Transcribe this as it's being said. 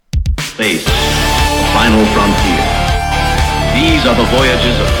space, the final frontier. These are the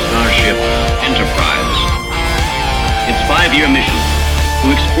voyages of Starship Enterprise. Its 5-year mission: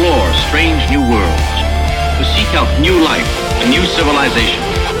 to explore strange new worlds, to seek out new life and new civilization,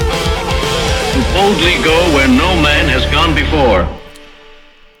 to boldly go where no man has gone before.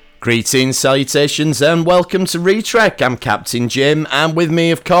 Greetings, salutations, and welcome to Retrek. I'm Captain Jim, and with me,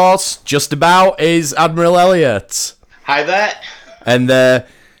 of course, just about, is Admiral Elliot. Hi there. And we're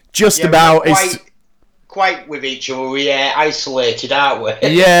quite with each other. We're isolated, aren't we?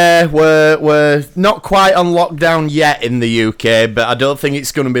 Yeah, we're not quite on lockdown yet in the UK, but I don't think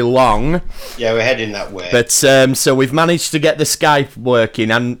it's going to be long. Yeah, we're heading that way. But so we've managed to get the Skype working,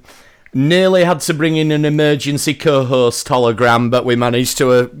 and nearly had to bring in an emergency co-host hologram, but we managed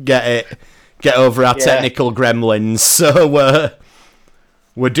to get over our technical gremlins. So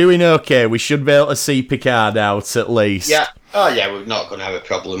we're doing okay. We should be able to see Picard out at least. Yeah. Oh yeah, we're not going to have a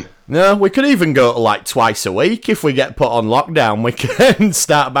problem. No, we could even go to like twice a week if we get put on lockdown. We can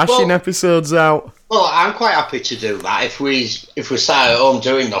start bashing episodes out. Well, I'm quite happy to do that if we sat at home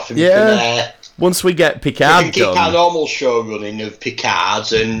doing nothing. Yeah. Once we get Picard we can keep done, our normal show running of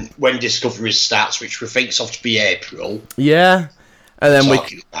Picard, and when Discovery starts, which we think's off to be April. Yeah. And then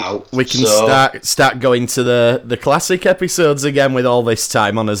we can start going to the classic episodes again with all this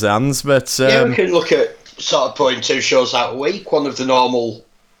time on his hands. But we can look at sort of putting 2 shows out a week. One of the normal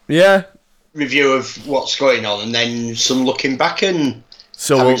review of what's going on, and then some looking back and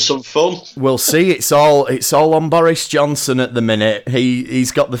having some fun. We'll see. It's all on Boris Johnson at the minute.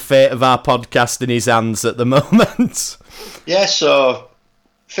 He's got the fate of our podcast in his hands at the moment. Yeah, so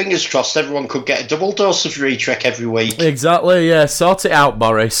fingers crossed everyone could get a double dose of Retrek every week. Exactly, yeah. Sort it out,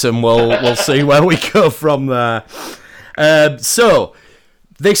 Boris, and we'll see where we go from there. So,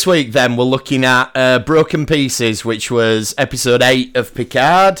 this week then, we're looking at Broken Pieces, which was episode 8 of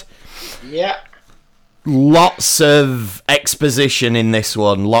Picard. Yeah. Lots of exposition in this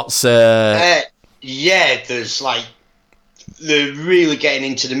one. There's like... They're really getting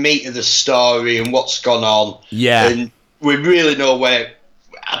into the meat of the story and what's gone on. Yeah. And we really know where...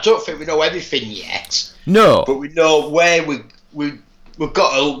 I don't think we know everything yet. No. But we know where we've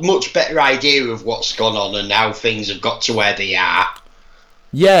got a much better idea of what's gone on and how things have got to where they are.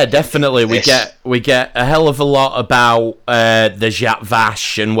 Yeah, definitely. We get a hell of a lot about the Zhat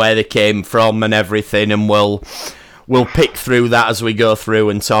Vash and where they came from and everything, and we'll pick through that as we go through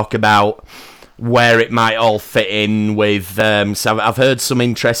and talk about where it might all fit in with. So I've heard some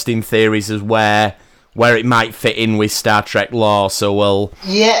interesting theories as where it might fit in with Star Trek lore. So we'll.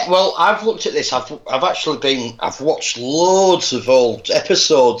 Yeah, well, I've looked at this. I've watched loads of old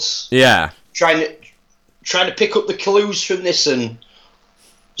episodes. Yeah. Trying to pick up the clues from this and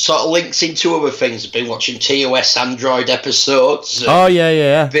sort of links into other things. I've been watching TOS Android episodes. Oh,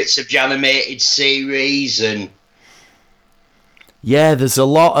 yeah. Bits of the animated series and... Yeah, there's a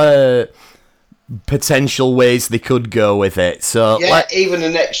lot of potential ways they could go with it. So even the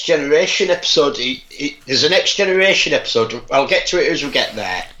Next Generation episode. There's a Next Generation episode. I'll get to it as we get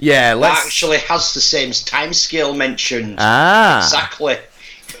there. Yeah, that actually has the same timescale mentioned. Exactly.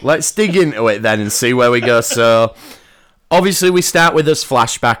 Let's dig into it then and see where we go. So... Obviously, we start with this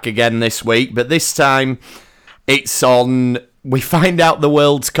flashback again this week, but this time it's on... We find out the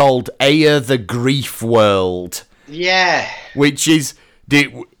world's called Aya the Grief World. Yeah. Which is...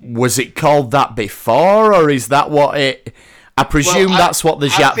 Was it called that before, or is that what it... I presume that's what the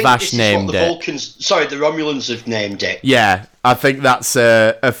Zhat Vash named it. The Romulans have named it. Yeah, I think that's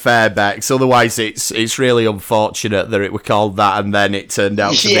a fair bet, 'cause otherwise it's really unfortunate that it were called that and then it turned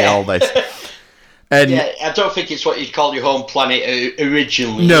out to be all this. I don't think it's what you'd call your home planet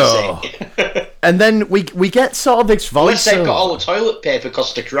originally. No. Is it? And then we get sort of this voice. Unless they've got all the toilet paper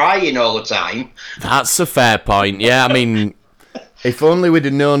because they're crying all the time. That's a fair point. Yeah, I mean, if only we'd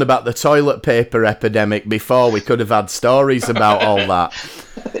have known about the toilet paper epidemic before, we could have had stories about all that.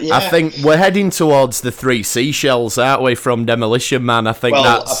 Yeah. I think we're heading towards the 3 seashells, aren't we, from Demolition Man? I think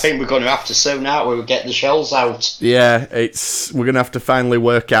I think we're going to have to soon, aren't we? We'll get the shells out. Yeah, we're going to have to finally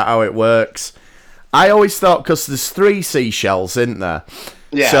work out how it works. I always thought, because there's 3 seashells, isn't there?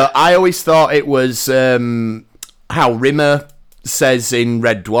 Yeah. So I always thought it was how Rimmer says in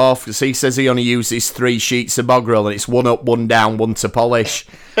Red Dwarf, because he says he only uses 3 sheets of bog roll, and it's 1 up, 1 down, 1 to polish.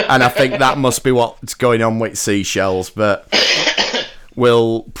 And I think that must be what's going on with seashells, but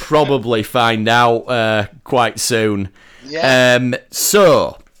we'll probably find out quite soon. Yeah.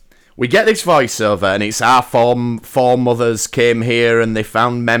 So we get this voiceover, and it's our foremothers came here and they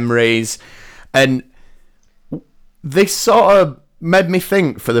found memories. And this sort of made me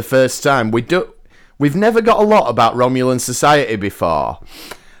think for the first time. We've never got a lot about Romulan society before.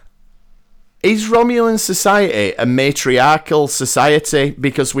 is Romulan society a matriarchal society?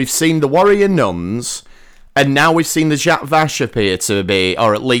 Because we've seen the warrior nuns, and now we've seen the Zhat Vash appear to be,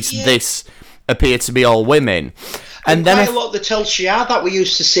 or at least this appear to be all women. And then quite a lot of the Tel Shiar that we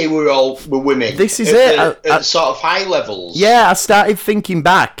used to see were women. This is at sort of high levels. Yeah, I started thinking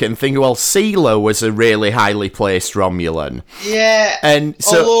back and thinking, well, Sela was a really highly placed Romulan. Yeah, and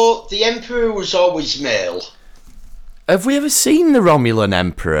so, although the Emperor was always male. Have we ever seen the Romulan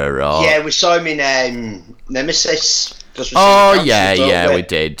Emperor? Or? Yeah, we saw him in Nemesis. We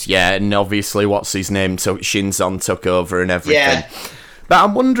did. Yeah, and obviously, what's his name? Shinzon took over and everything. Yeah. But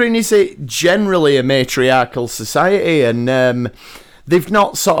I'm wondering, is it generally a matriarchal society? And they've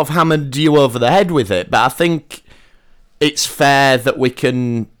not sort of hammered you over the head with it, but I think it's fair that we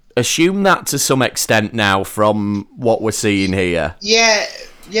can assume that to some extent now from what we're seeing here. Yeah,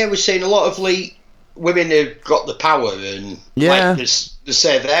 we're seeing a lot of women who've got the power, and like they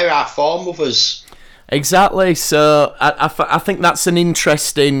say, they're our foremothers. Exactly. So I think that's an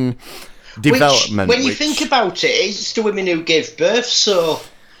interesting development. When you think about it, it's the women who gave birth, so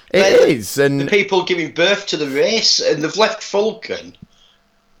it is, and the people giving birth to the race, and they've left Vulcan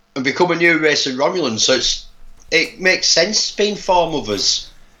and become a new race of Romulans. So it makes sense being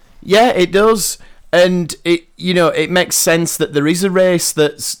foremothers. Yeah, it does, and it makes sense that there is a race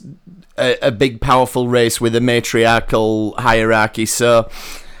that's a big, powerful race with a matriarchal hierarchy. So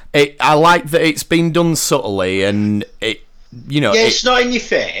I like that it's been done subtly, and it's not in your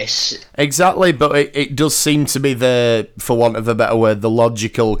face. Exactly, but it does seem to be for want of a better word, the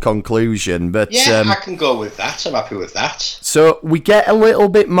logical conclusion. But I can go with that. I'm happy with that. So we get a little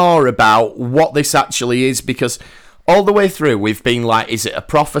bit more about what this actually is, because all the way through we've been like, is it a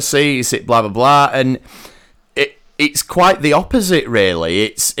prophecy? Is it blah, blah, blah? And it's quite the opposite, really.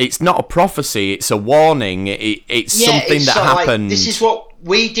 It's not a prophecy, it's a warning. It's something that happened. This is what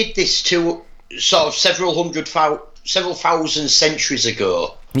we did this to sort of several thousand centuries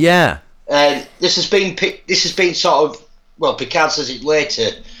ago. Yeah. And this has been sort of, well, Picard says it later,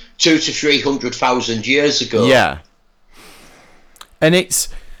 200 to 300,000 years ago. Yeah. And it's,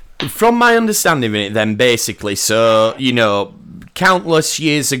 from my understanding of it then, basically, so, countless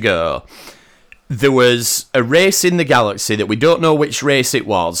years ago, there was a race in the galaxy that we don't know which race it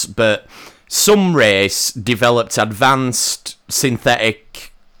was, but some race developed an advanced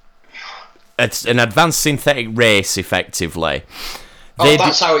synthetic race, effectively.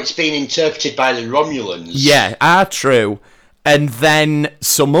 That's how it's been interpreted by the Romulans. Yeah, true. And then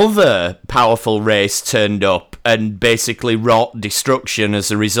some other powerful race turned up and basically wrought destruction as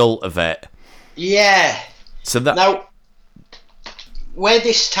a result of it. Yeah. So that now, where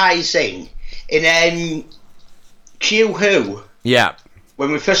this ties in Q Who. Yeah.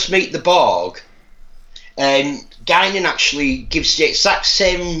 When we first meet the Borg, Guinan actually gives the exact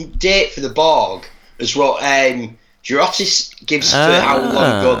same date for the Borg as what Girotis gives for how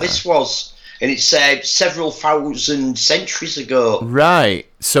long ago this was. And it's several thousand centuries ago. Right.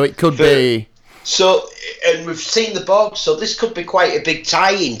 So it could be... So, and we've seen the Borg, so this could be quite a big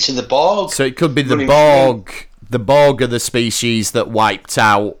tie-in to the Borg. So it could be the Borg. The Borg are the species that wiped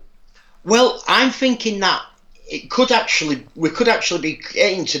out. Well, I'm thinking that we could actually be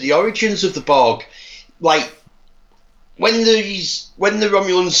getting to the origins of the Borg. Like, when the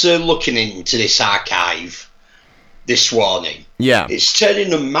Romulans are looking into this archive, this warning, it's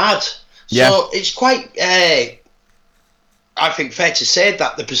turning them mad. So it's quite, I think, fair to say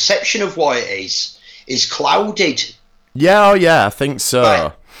that the perception of what it is clouded. Yeah, I think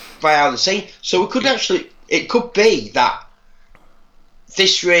so. By how they're saying. So it could be that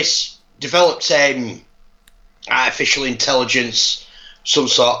this race developed artificial intelligence, some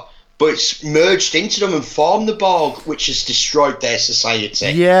sort, but it's merged into them and formed the Borg, which has destroyed their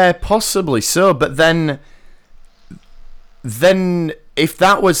society. Yeah, possibly so. But then if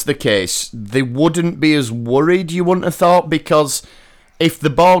that was the case, they wouldn't be as worried, you wouldn't have thought, because if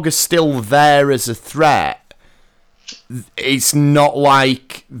the Borg are still there as a threat, it's not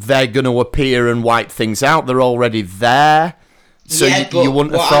like they're going to appear and wipe things out. They're already there. So you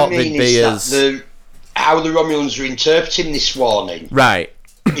wouldn't have thought they'd be as... how the Romulans are interpreting this warning... Right.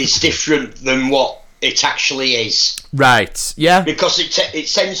 ...is different than what it actually is. Right, yeah. Because it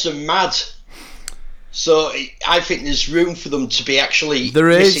sends them mad. So I think there's room for them to be actually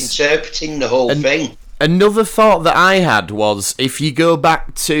misinterpreting the whole thing. Another thought that I had was, if you go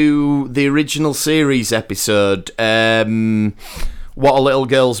back to the original series episode, What a Little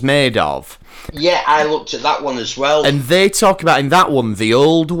Girl's Made Of... Yeah, I looked at that one as well. And they talk about, in that one, the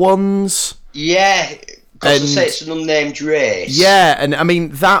old ones. Yeah, because they say it's an unnamed race. Yeah, and I mean,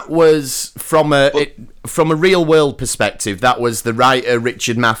 that was from from a real world perspective, that was the writer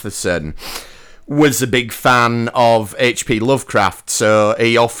Richard Matheson was a big fan of H.P. Lovecraft, so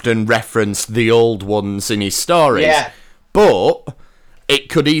he often referenced the old ones in his stories. Yeah. But it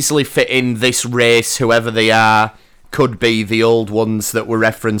could easily fit in this race, whoever they are, could be the old ones that were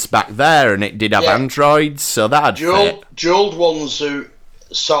referenced back there, and it did have androids, so that'd fit. The old ones who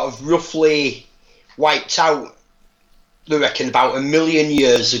sort of roughly wiped out, I reckon, about 1 million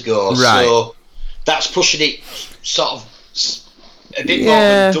years ago. Right. So that's pushing it sort of a bit more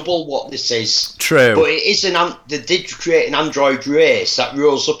than double what this is. True. But it is they did create an android race that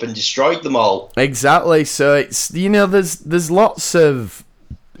rose up and destroyed them all. Exactly, so it's, there's lots of...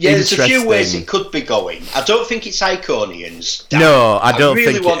 Yeah, there's a few ways it could be going. I don't think it's Iconians. No, I don't think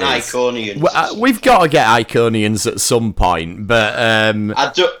it is. I really want Iconians. Well, we've got to get Iconians at some point, but...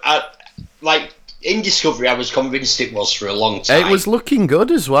 in Discovery, I was convinced it was for a long time. It was looking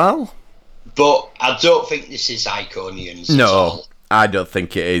good as well. But I don't think this is Iconians at all. No, I don't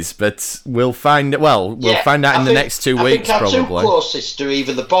think it is, but we'll find it. Well, we'll find out in the next 2 weeks, I think our probably. two closest to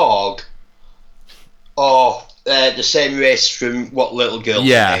either the Borg or the same race from what Little Girl was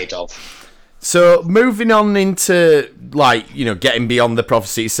made of. So moving on into getting beyond the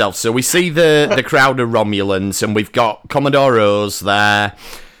prophecy itself. So we see the crowd of Romulans, and we've got Commodore O's there,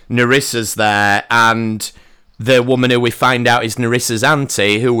 Nerissa's there, and the woman who we find out is Nerissa's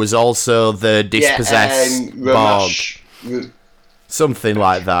auntie, who was also the dispossessed Borg. Something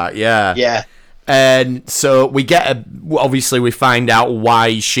like that, yeah. Yeah. And so we obviously we find out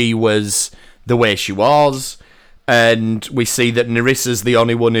why she was the way she was, and we see that Nerissa's the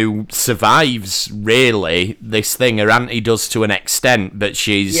only one who survives, really, this thing. Her auntie does to an extent, but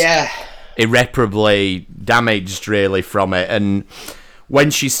she's irreparably damaged, really, from it. And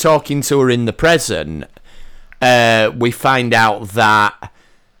when she's talking to her in the present, we find out that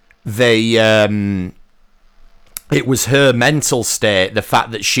it was her mental state, the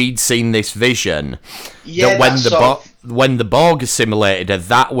fact that she'd seen this vision, that when the Borg assimilated her,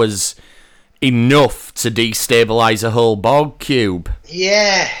 that was enough to destabilise a whole Borg cube.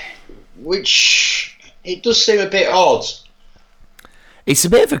 Yeah, which it does seem a bit odd. It's a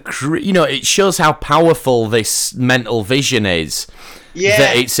bit of it shows how powerful this mental vision is. Yeah.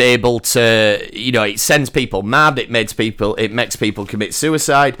 That it's able to, it sends people mad, it makes people commit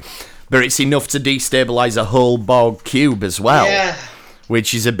suicide, but it's enough to destabilise a whole Borg cube as well,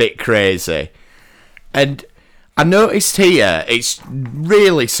 which is a bit crazy. And I noticed here, it's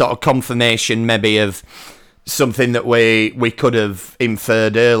really sort of confirmation maybe of something that we could have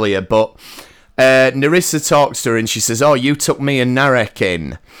inferred earlier, but Nerissa talks to her and she says, "Oh, you took me and Narek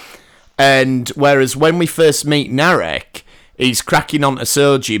in." And whereas when we first meet Narek, he's cracking on to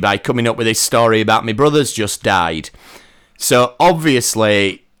Soji by coming up with this story about my brother's just died. So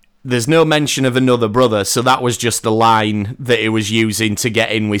obviously there's no mention of another brother, so that was just the line that he was using to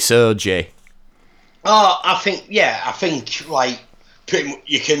get in with Soji. Oh, I think pretty much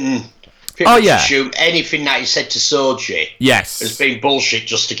you can assume anything that he said to Soji has been bullshit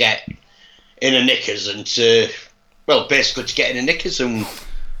just to get in a knickers and basically to get in a knickers and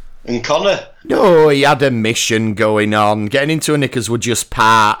Connor. No, he had a mission going on. Getting into a knickers was just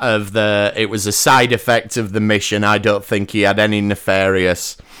part of it was a side effect of the mission. I don't think he had any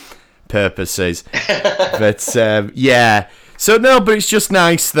nefarious purposes. But so no, but it's just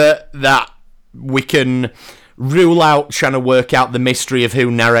nice that we can rule out trying to work out the mystery of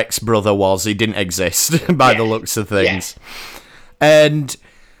who Narek's brother was. He didn't exist by the looks of things. And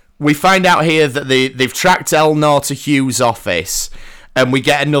we find out here that they've tracked Elnor to Hugh's office, and we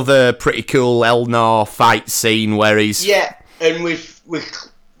get another pretty cool Elnor fight scene where he's... Yeah, and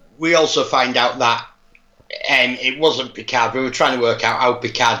we also find out that it wasn't Picard. We were trying to work out how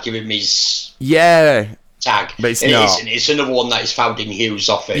Picard gave him his... tag, but it's not. It's another one that is found in Hugh's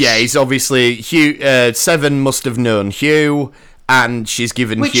office. Yeah, he's obviously Seven must have known Hugh, and she's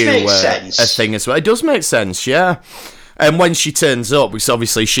given Hugh a thing as well. It does make sense, yeah. And when she turns up, because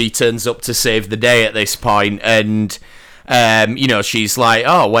obviously she turns up to save the day at this point, and she's like,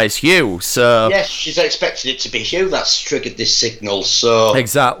 "Oh, where's Hugh?" So yes, she's expected it to be Hugh that's triggered this signal. So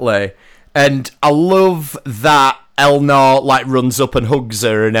exactly, and I love that Elnor runs up and hugs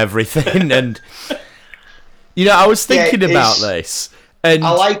her and everything, and. I was thinking about this, and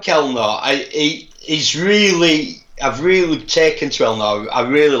I like Elnor. I've really taken to Elnor. I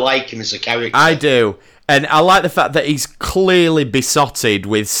really like him as a character. I do, and I like the fact that he's clearly besotted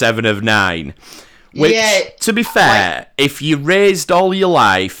with Seven of Nine. Which, to be fair, if you raised all your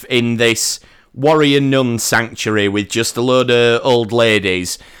life in this warrior nun sanctuary with just a load of old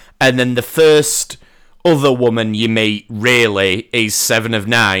ladies, and then the first other woman you meet really is Seven of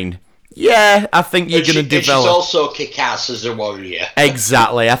Nine. Yeah, I think you're going to develop... She's also kick-ass as a warrior.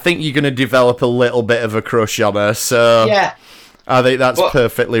 Exactly. I think you're going to develop a little bit of a crush on her, so... Yeah. I think that's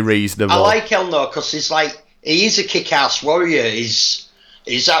perfectly reasonable. I like Elnor because he is a kick-ass warrior. He's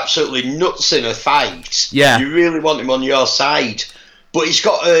absolutely nuts in a fight. Yeah. You really want him on your side. But he's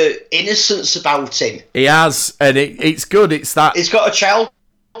got innocence about him. He has, and it's good. It's that... He's got a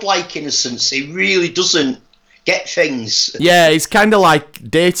childlike innocence. He really doesn't get things. Yeah, it's kind of like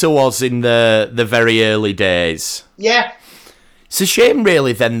Data was in the very early days. Yeah. It's a shame,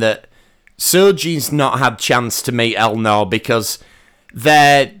 really, then, that Soji's not had chance to meet Elnor because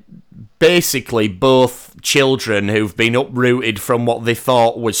they're basically both children who've been uprooted from what they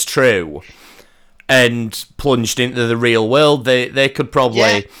thought was true and plunged into the real world. They could probably...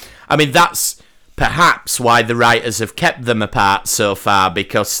 Yeah. I mean, that's perhaps why the writers have kept them apart so far,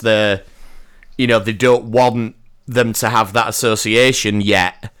 because they don't want them to have that association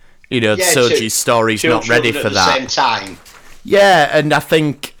yet. Soji's story's not ready for that. At the same time. Yeah, and I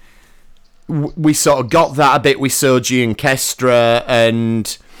think we sort of got that a bit with Soji and Kestra,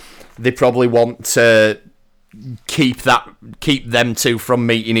 and they probably want to keep them two from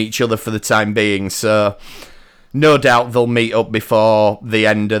meeting each other for the time being. So no doubt they'll meet up before the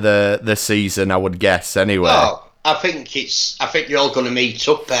end of the season, I would guess. Anyway, I think you're all going to meet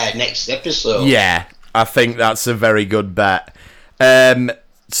up next episode. Yeah, I think that's a very good bet.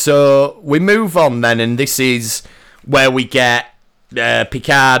 So we move on then, and this is where we get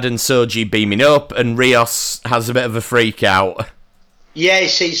Picard and Soji beaming up, and Rios has a bit of a freak out. Yeah, he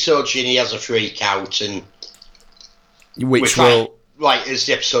sees Soji and he has a freak out, and as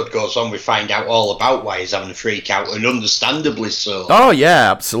the episode goes on, we find out all about why he's having a freak out, and understandably so. Oh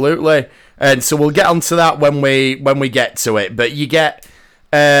yeah, absolutely. And so we'll get onto that when we get to it. But you get,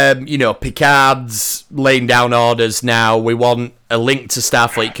 Picard's laying down orders now. We want a link to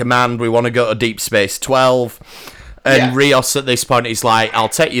Starfleet Command. We want to go to Deep Space 12. And Rios at this point is like, I'll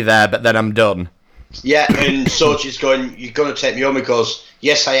take you there, but then I'm done. Yeah, and Soji's going, you're going to take me home? He goes,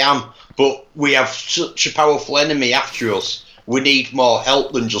 yes, I am, but we have such a powerful enemy after us. We need more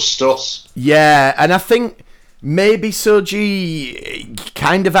help than just us. Yeah, and I think maybe Soji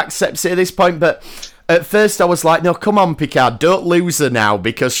kind of accepts it at this point, but at first I was like, no, come on, Picard, don't lose her now,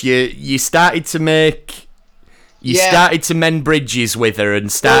 because you started to make... started to mend bridges with her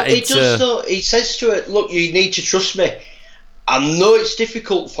and started he says to her, look, you need to trust me. I know it's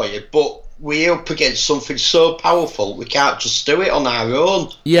difficult for you, but we're up against something so powerful, we can't just do it on our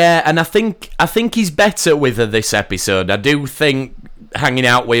own. Yeah, and I think he's better with her this episode. I do think hanging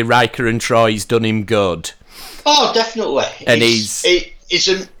out with Riker and Troy's done him good. Oh, definitely. And he's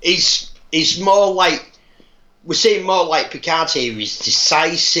more like, we're seeing more like Picard here. He's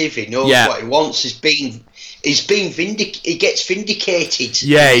decisive. He knows what he wants. He gets vindicated.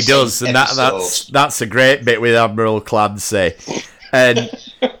 Yeah, he does, and that's a great bit with Admiral Clancy. And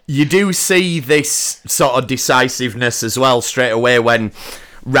you do see this sort of decisiveness as well straight away when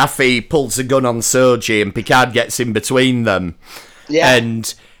Raffi pulls a gun on Soji and Picard gets in between them. Yeah.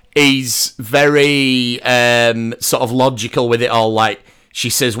 And he's very sort of logical with it all. Like, she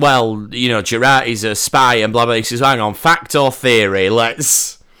says, well, Jurati's a spy and blah, blah. He says, hang on, fact or theory?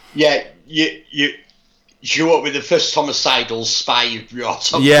 Let's... Yeah, you won't be the first homicidal spy you've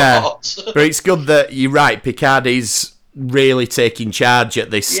brought on board. But it's good that you're right, Picard is really taking charge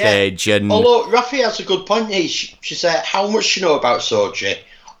at this stage. And although Raffi has a good point here, she said, how much you know about Soji?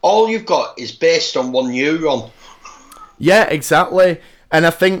 All you've got is based on one neuron. Yeah, exactly. And I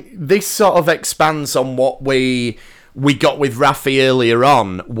think this sort of expands on what we got with Raffi earlier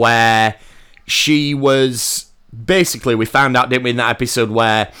on, where she was... Basically, we found out, didn't we, in that episode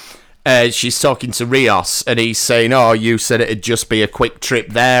where she's talking to Rios, and he's saying, oh, you said it'd just be a quick trip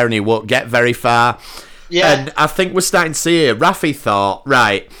there, and he won't get very far. Yeah. And I think we're starting to see here, Raffi thought,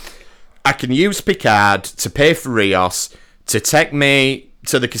 right, I can use Picard to pay for Rios to take me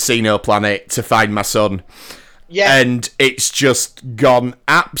to the casino planet to find my son. Yeah. And it's just gone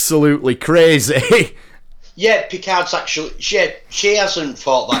absolutely crazy. Yeah, Picard's actually... She hasn't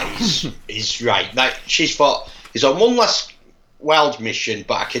thought that he's right. Like, she's thought, he's on one last wild mission,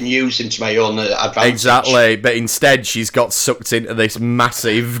 but I can use him to my own advantage. Exactly, but instead she's got sucked into this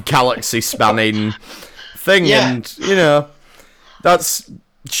massive galaxy-spanning thing, and,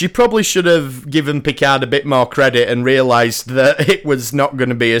 she probably should have given Picard a bit more credit and realised that it was not going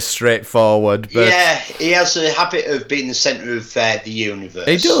to be as straightforward. But yeah, he has a habit of being the centre of the universe.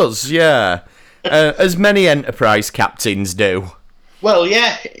 He does, yeah. As many Enterprise captains do. Well,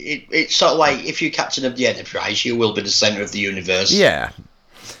 yeah, it's sort of like, if you're captain of the Enterprise, you will be the centre of the universe. Yeah.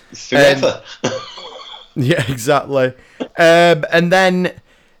 Forever. Yeah, exactly. And then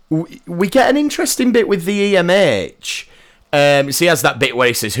we get an interesting bit with the EMH. So he has that bit where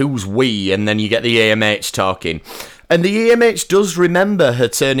he says, "Who's we?" and then you get the EMH talking. And the EMH does remember her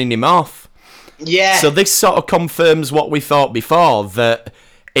turning him off. Yeah. So this sort of confirms what we thought before, that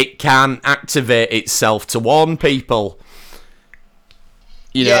it can activate itself to warn people.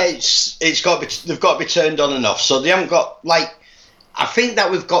 You know? It's got to be, they've got to be turned on and off. So they haven't got, like, I think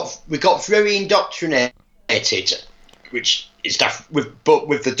that we got very indoctrinated, which is but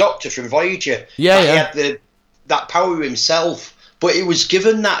with the Doctor from Voyager. He had that power himself, but he was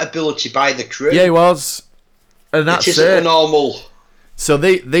given that ability by the crew. Yeah, he was. And that's it. Isn't a normal. So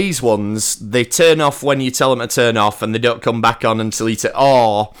these ones, they turn off when you tell them to turn off, and they don't come back on until you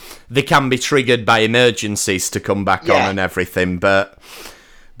or they can be triggered by emergencies to come back on and everything. But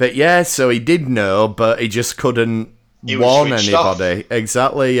yeah, so he did know, but he just couldn't warn anybody. Off.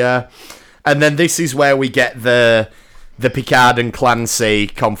 Exactly, yeah. And then this is where we get the Picard and Clancy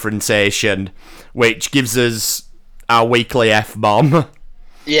confrontation, which gives us our weekly F-bomb.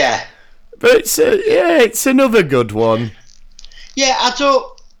 Yeah. But it's another good one. Yeah, I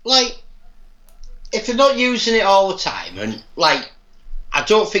don't, like, if they're not using it all the time, and, like, I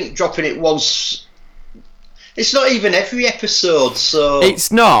don't think dropping it once, it's not even every episode, so...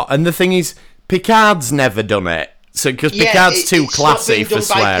 It's not, and the thing is, Picard's never done it, so because Picard's too classy for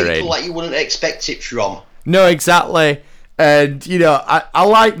swearing. By people like you wouldn't expect it from. No, exactly, and, you know, I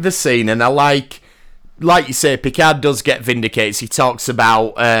like the scene, and I like you say, Picard does get vindicated. He talks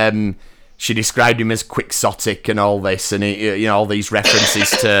about... she described him as quixotic and all this, and all these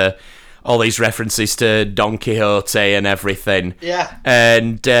references to Don Quixote and everything. Yeah.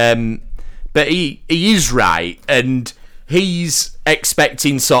 And but he is right, and he's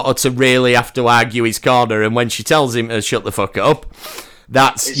expecting sort of to really have to argue his corner. And when she tells him to shut the fuck up,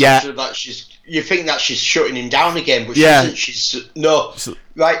 you think that she's shutting him down again, but she isn't. She's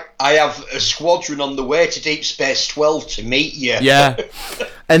right. I have a squadron on the way to Deep Space 12 to meet you. Yeah,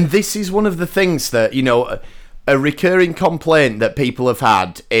 and this is one of the things that, you know, a recurring complaint that people have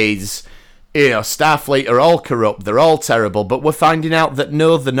had is, you know, Starfleet are all corrupt, they're all terrible, but we're finding out that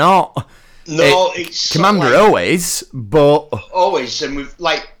no, they're not. No, it's Commander always, and we've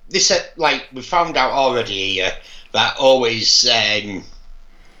we found out already here that always.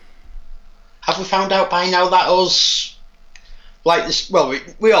 Have we found out by now that us, like this? Well,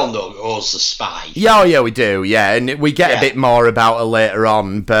 we all know us the spy. Yeah, we do. Yeah, and we get a bit more about her later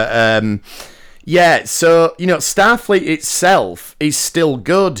on. But yeah, so you know, Starfleet itself is still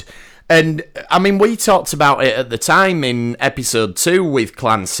good, and I mean, we talked about it at the time in episode 2 with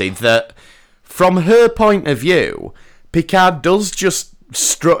Clancy that from her point of view, Picard does just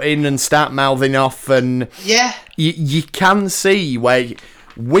strut in and start mouthing off, and you can see where.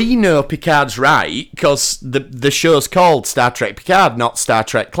 We know Picard's right because the show's called Star Trek Picard, not Star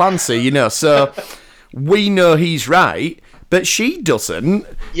Trek Clancy, you know. So we know he's right, but she doesn't.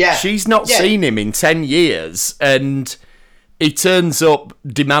 Yeah, she's not seen him in 10 years, and he turns up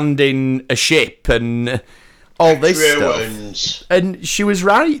demanding a ship and all this stuff. And she was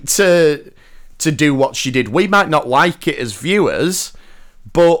right to do what she did. We might not like it as viewers,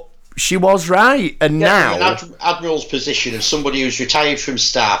 but she was right, and now... An Admiral's position of somebody who's retired from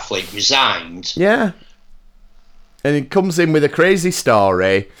Starfleet, resigned... Yeah. And he comes in with a crazy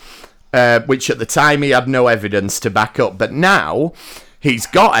story, which at the time he had no evidence to back up, but now he's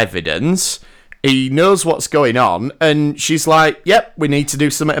got evidence, he knows what's going on, and she's like, yep, we need to do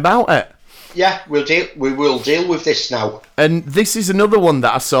something about it. Yeah, we will deal with this now. And this is another one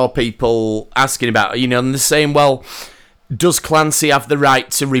that I saw people asking about, you know, and they're saying, well... Does Clancy have the right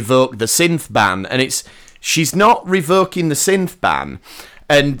to revoke the synth ban? And she's not revoking the synth ban.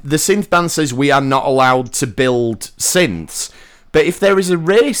 And the synth ban says we are not allowed to build synths. But if there is a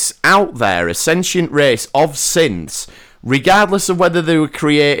race out there, a sentient race of synths, regardless of whether they were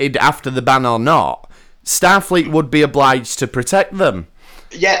created after the ban or not, Starfleet would be obliged to protect them.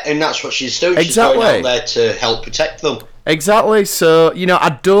 Yeah, and that's what she's doing. Exactly. She's going out there to help protect them. Exactly. So, you know,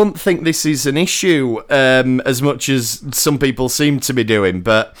 I don't think this is an issue as much as some people seem to be doing.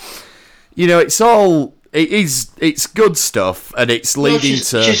 But, you know, it's good stuff, and it's leading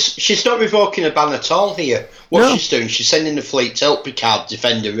to... She's not revoking a ban at all here. What she's doing, she's sending the fleet to help Picard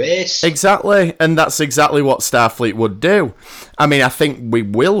defend a race. Exactly, and that's exactly what Starfleet would do. I mean, I think we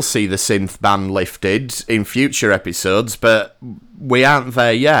will see the synth ban lifted in future episodes, but we aren't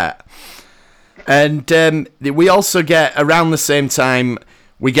there yet. And we also get, around the same time,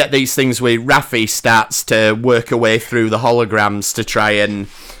 we get these things where Raffi starts to work her way through the holograms to try and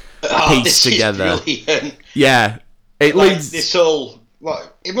piece together. Is brilliant. Yeah. It leads... This whole...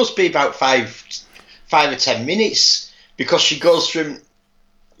 It must be about 5 or 10 minutes, because she goes from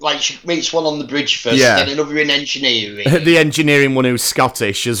like she meets one on the bridge first, Yeah. then another in engineering. The engineering one who's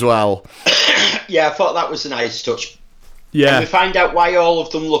Scottish as well. Yeah, I thought that was a nice touch. Yeah. And we find out why all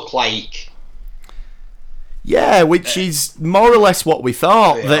of them look like. Yeah, which is more or less what we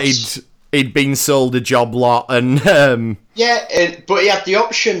thought, that Yes. he'd been sold a job lot, and Yeah, but he had the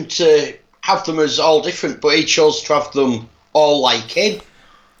option to have them as all different, but he chose to have them all like him.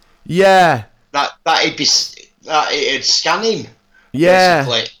 yeah, That it'd scan him. yeah,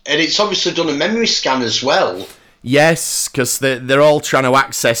 Basically. And it's obviously done a memory scan as well. yes, because they're all trying to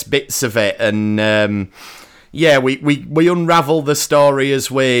access bits of it, and yeah, we unravel the story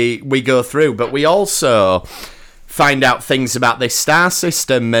as we go through, but we also find out things about this star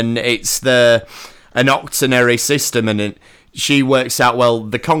system, and it's an octenary system, and she works out, well,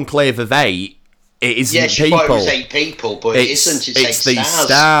 the conclave of 8, it isn't Yeah, she people. thought it was 8 people, but it isn't. It's 8 these stars.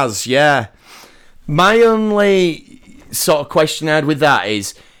 stars, yeah. My only sort of question I had with that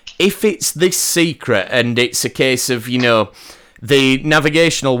is, if it's this secret and it's a case of, the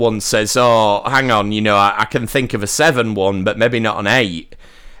navigational one says, oh, hang on, I can think of a 7 one, but maybe not an 8.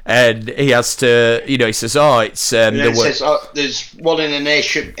 And he has to, he says, oh, it's... And then it says, there's one in an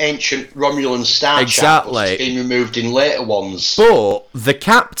ancient Romulan star chart, but it's been removed in later ones. But the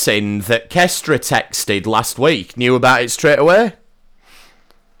captain that Kestra texted last week knew about it straight away?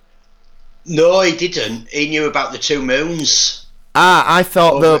 No, he didn't. He knew about the 2 moons. I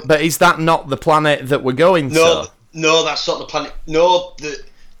thought, but is that not the planet that we're going to? No, that's not the planet. No,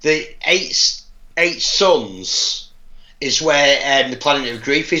 the eight suns is where the planet of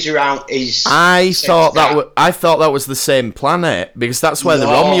grief is around. I thought that was the same planet, because that's where the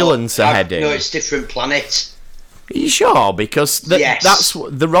Romulans are heading. No, it's different planet. Are you sure? Because Yes. that's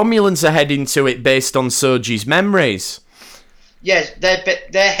the Romulans are heading to it based on Soji's memories. Yes,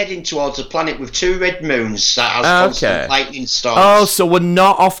 they're heading towards a planet with 2 red moons that has constant lightning storms. Oh, so we're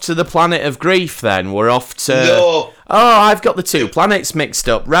not off to the planet of grief then. We're off to... No. Oh, I've got the 2 planets mixed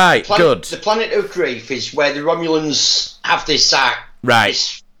up. Right, good. The planet of grief is where the Romulans have this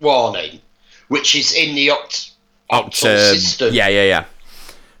this warning, which is in the Octal system. Yeah.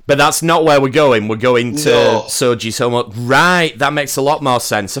 But that's not where we're going. We're going to Soji's homeworld. Right, that makes a lot more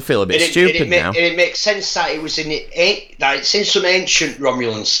sense. I feel a bit stupid now. It makes sense that it was that it's in some ancient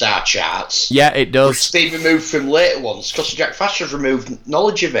Romulan star charts. Yeah, it does. It's been removed from later ones because Jack Thatcher's removed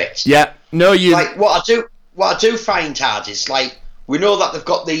knowledge of it. Yeah, no, you... Like, what I do find hard is, like, we know that they've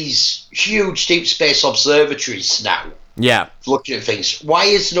got these huge deep space observatories now. Yeah. Looking at things. Why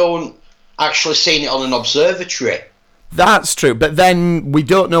is no one actually seen it on an observatory? That's true, but then we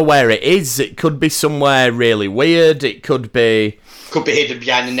don't know where it is. It could be somewhere really weird. It could be hidden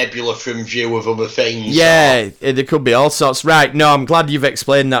behind a nebula from view of other things. Yeah, there could be all sorts. Right, no, I'm glad you've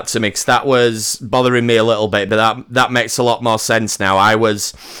explained that to me, because that was bothering me a little bit, but that makes a lot more sense now. I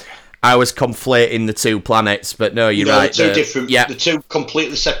was conflating the 2 planets, but no, you're right. The 2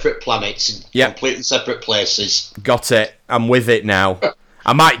 completely separate planets in completely separate places. Got it. I'm with it now.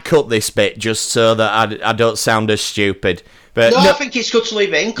 I might cut this bit just so that I don't sound as stupid. But I think it's good to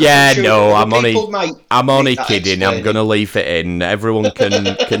leave it in. Yeah, no, I'm only kidding. Explain. I'm going to leave it in. Everyone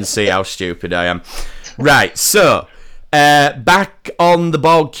can see how stupid I am. Right, so, back on the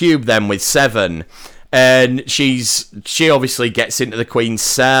Borg cube then with Seven. And she obviously gets into the Queen's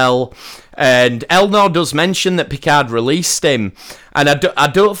cell. And Elnor does mention that Picard released him. And I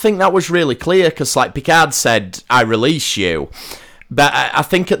don't think that was really clear, because like Picard said, I release you. But I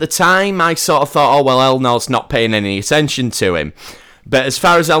think at the time, I sort of thought, oh, well, Elnor's not paying any attention to him. But as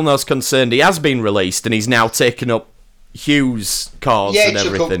far as Elnor's concerned, he has been released, and he's now taken up Hugh's cause and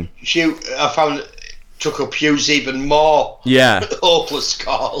everything. Took up Hugh's even more hopeless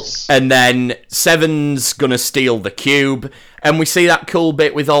cause. And then Seven's going to steal the cube, and we see that cool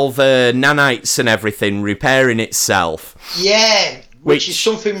bit with all the nanites and everything repairing itself. Yeah, which is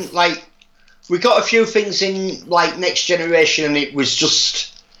something like... We got a few things in, like, Next Generation, and it was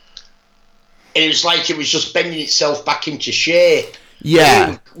just... It was like it was just bending itself back into shape.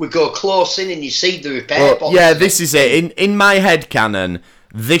 Yeah. We go close in and you see the repair box. Yeah, this is it. In my headcanon,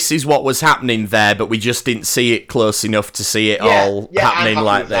 this is what was happening there, but we just didn't see it close enough to see it all happening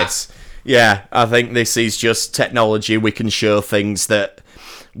like this. That. Yeah, I think this is just technology. We can show things that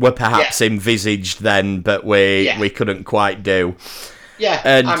were perhaps envisaged then, but we couldn't quite do. Yeah,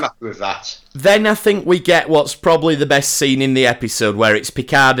 and I'm happy with that. Then I think we get what's probably the best scene in the episode, where it's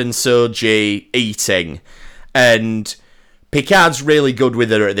Picard and Soji eating. And Picard's really good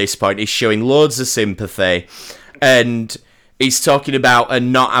with her at this point. He's showing loads of sympathy. And he's talking about her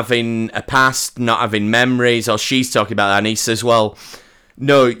not having a past, not having memories, or she's talking about that. And he says, well,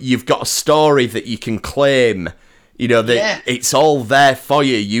 no, you've got a story that you can claim. You know, that it's all there for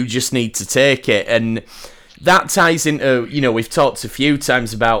you. You just need to take it. And that ties into, you know, we've talked a few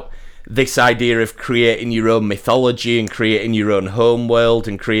times about this idea of creating your own mythology and creating your own homeworld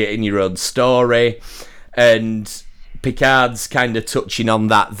and creating your own story. And Picard's kind of touching on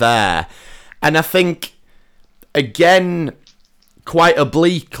that there. And I think, again, quite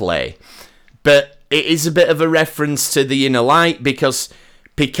obliquely, but it is a bit of a reference to the Inner Light, because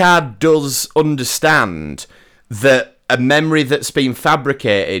Picard does understand that a memory that's been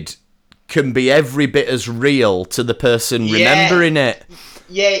fabricated can be every bit as real to the person remembering it.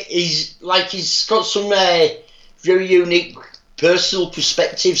 Yeah, he's got some very unique personal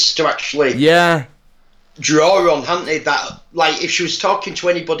perspectives to actually draw on, hasn't he? That, like, if she was talking to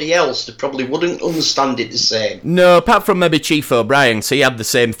anybody else, they probably wouldn't understand it the same. No, apart from maybe Chief O'Brien, so he had the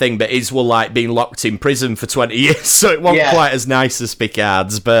same thing, but his were like being locked in prison for 20 years, so it wasn't quite as nice as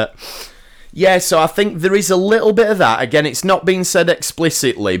Picard's, but yeah, so I think there is a little bit of that. Again, it's not being said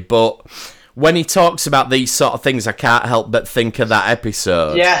explicitly, but when he talks about these sort of things, I can't help but think of that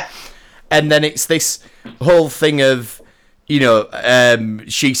episode. Yeah. And then it's this whole thing of, you know,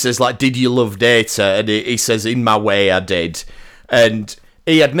 she says, like, did you love Data? And he says, in my way, I did. And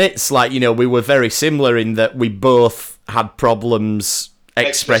he admits, like, you know, we were very similar in that we both had problems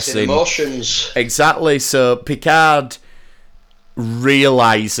expressing emotions. Exactly. So Picard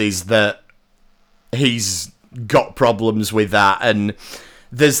realises that he's got problems with that, and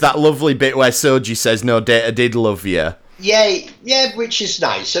there's that lovely bit where Soji says, no, Data did love you. Yeah, which is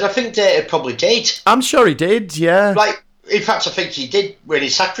nice, and I think Data probably did. I'm sure he did, yeah. Like, in fact, I think he did when he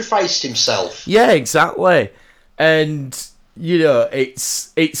sacrificed himself. Yeah, exactly. And, you know,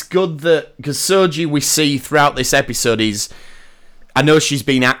 it's good that, because Soji, we see throughout this episode, is, I know she's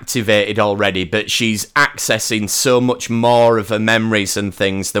been activated already, but she's accessing so much more of her memories and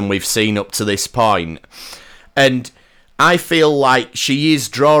things than we've seen up to this point. And I feel like she is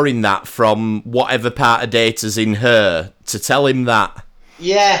drawing that from whatever part of Data's in her to tell him that.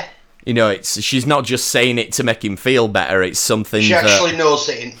 Yeah. You know, she's not just saying it to make him feel better, it's something she actually knows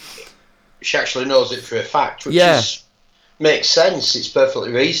it. She actually knows it for a fact, which makes sense. It's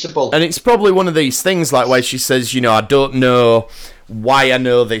perfectly reasonable. And it's probably one of these things, like where she says, you know, I don't know why I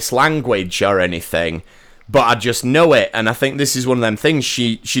know this language or anything, but I just know it. And I think this is one of them things.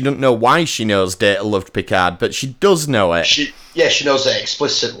 She doesn't know why she knows Data loved Picard, but she does know it. She knows it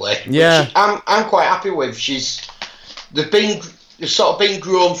explicitly. Yeah, I'm quite happy with. They've sort of been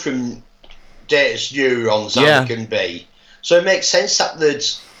grown from Data's neurons, as it can be. So it makes sense that they'd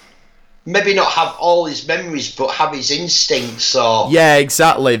maybe not have all his memories, but have his instincts. Or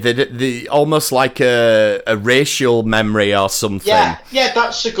exactly. The almost like a racial memory or something. Yeah,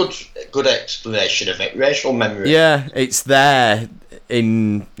 that's a good explanation of it. Racial memory. Yeah, it's there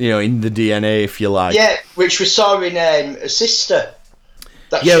in the DNA, if you like. Yeah, which we saw in a Sister.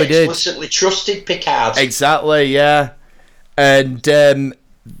 That she explicitly trusted Picard. Exactly. Yeah, and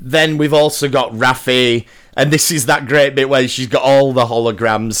then we've also got Raffi. And this is that great bit where she's got all the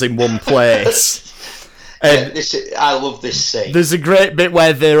holograms in one place. And I love this scene. There's a great bit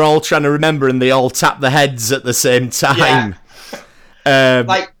where they're all trying to remember and they all tap their heads at the same time. Yeah.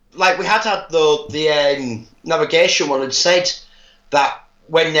 Like we had the navigation one had said that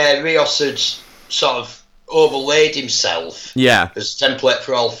when Rios had sort of overlaid himself as a template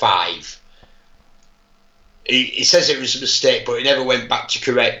for all five, he says it was a mistake, but he never went back to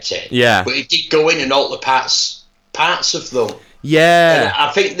correct it. Yeah. But he did go in and alter parts of them. Yeah. And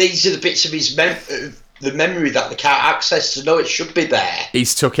I think these are the bits of his the memory that they can't access to know it should be there.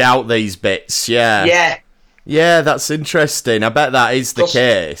 He's took out these bits, yeah. Yeah. Yeah, that's interesting. I bet that is the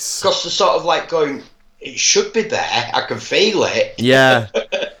case. Because they're sort of like going, it should be there. I can feel it. Yeah.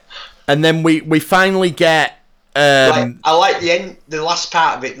 And then we finally get... I like the last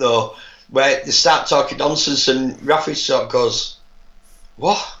part of it, though, where they start talking nonsense and Raffi sort of goes,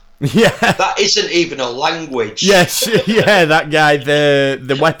 what? Yeah. That isn't even a language. Yes, yeah, that guy,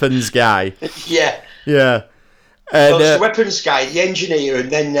 the weapons guy. Yeah. Yeah. And, the weapons guy, the engineer,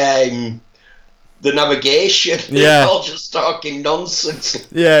 and then the navigation. Yeah. They're all just talking nonsense.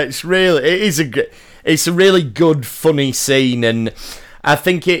 Yeah, it's a really good, funny scene, and I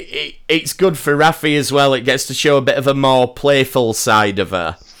think it's good for Raffi as well. It gets to show a bit of a more playful side of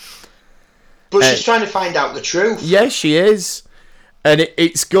her. But she's trying to find out the truth. Yeah, she is. And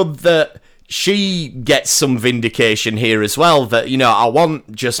it's good that she gets some vindication here as well, that, you know, I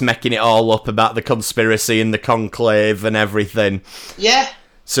want just making it all up about the conspiracy and the conclave and everything. Yeah.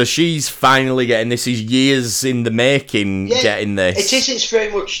 So she's finally getting this. Is years in the making getting this. It is. It's very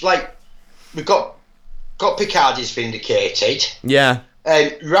much like we've got Picard is vindicated. Yeah.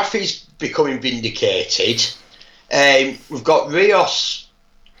 Raffi's becoming vindicated. We've got Rios.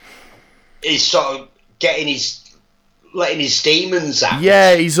 He's sort of letting his demons out.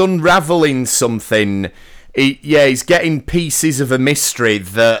 Yeah, he's unraveling something. He's getting pieces of a mystery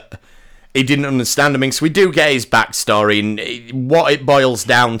that he didn't understand. I mean, so we do get his backstory, and what it boils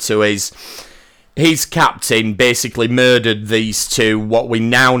down to is his captain basically murdered these two, what we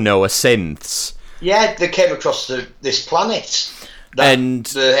now know are synths. Yeah, they came across this planet that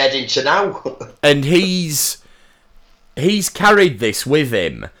they're heading to now. And he's carried this with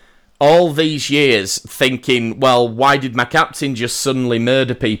him all these years, thinking, well, why did my captain just suddenly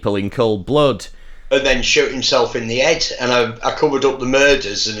murder people in cold blood? And then shoot himself in the head. And I covered up the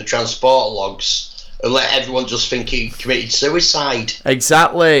murders and the transport logs and let everyone just think he committed suicide.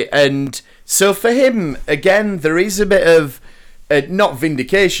 Exactly. And so for him, again, there is a bit of, not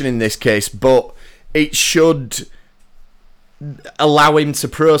vindication in this case, but it should allow him to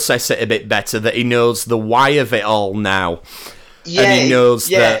process it a bit better, that he knows the why of it all now. Yeah, and he knows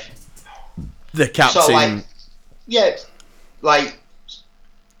that the captain... So,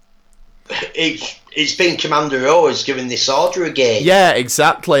 it's been Commander O has given this order again. Yeah,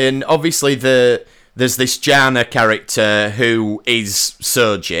 exactly. And obviously there's this Jana character who is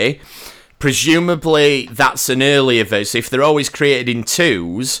Soji. Presumably that's an earlier version. If they're always created in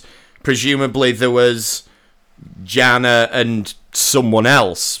twos, presumably there was Jana and someone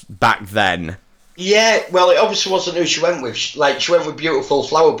else back then. Yeah, well, it obviously wasn't who she went with. She went with Beautiful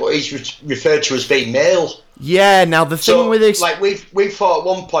Flower, but he's referred to as being male. Yeah, now the thing with this... we thought at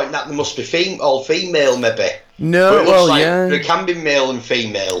one point that there must be all female, maybe. No, but it looks there can be male and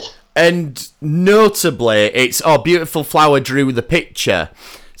female. And notably, it's, Beautiful Flower drew the picture,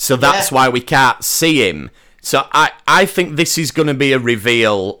 so that's why we can't see him. So I think this is going to be a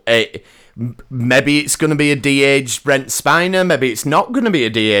reveal. Maybe it's going to be a de-aged Brent Spiner. Maybe it's not going to be a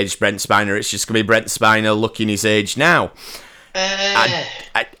de-aged Brent Spiner. It's just going to be Brent Spiner looking his age now.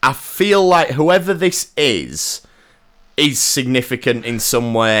 I feel like whoever this is significant in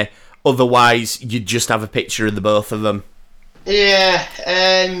some way. Otherwise, you'd just have a picture of the both of them. Yeah.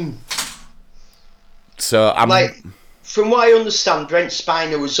 So I'm from what I understand, Brent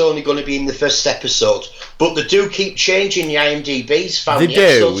Spiner was only going to be in the first episode, but they do keep changing the IMDb's. They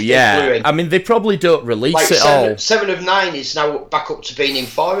do, yeah. I mean, they probably don't release it all. 7 of 9 is now back up to being in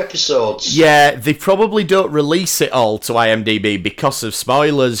 4 episodes. Yeah, they probably don't release it all to IMDb because of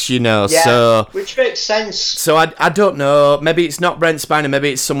spoilers, Yeah, so... which makes sense. So I don't know. Maybe it's not Brent Spiner, maybe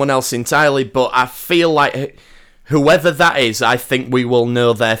it's someone else entirely, but I feel like whoever that is, I think we will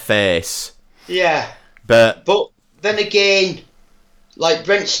know their face. Yeah. But then again,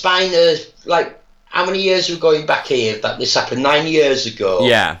 Brent Spiner, how many years are we going back here that this happened? 9 years ago.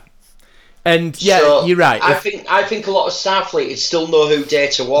 Yeah. And so you're right. I think a lot of Starfleet would still know who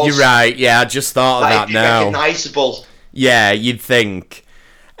Data was. You're right, yeah, I just thought of that now. Recognisable. Yeah, you'd think.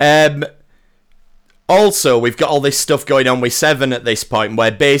 Also, we've got all this stuff going on with Seven at this point,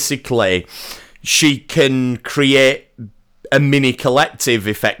 where basically she can create a mini collective,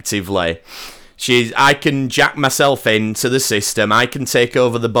 effectively. I can jack myself into the system. I can take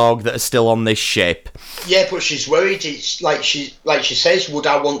over the Borg that are still on this ship. Yeah, but she's worried. It's like she says, would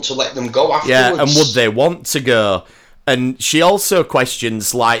I want to let them go afterwards? Yeah, and would they want to go? And she also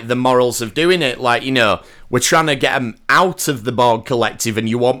questions the morals of doing it. We're trying to get them out of the Borg collective, and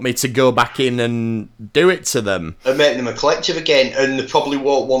you want me to go back in and do it to them and make them a collective again, and they probably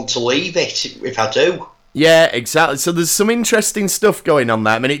won't want to leave it if I do. Yeah, exactly. So there's some interesting stuff going on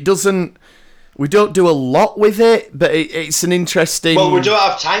there. I mean, we don't do a lot with it, but it's an interesting... Well, we don't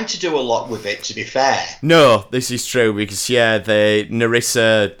have time to do a lot with it, to be fair. No, this is true, because,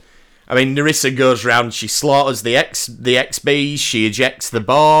 Narissa goes round, she slaughters the XBs, she ejects the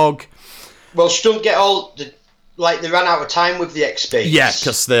Borg. Well, she don't get all... they ran out of time with the XBs. Yeah,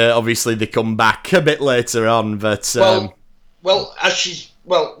 because they come back a bit later on, but...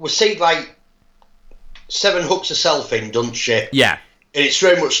 we see, Seven hooks herself in, doesn't she? Yeah. And it's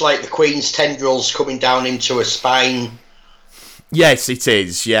very much like the Queen's tendrils coming down into her spine. Yes, it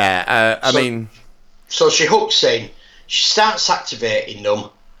is, yeah. So she hooks in, she starts activating them,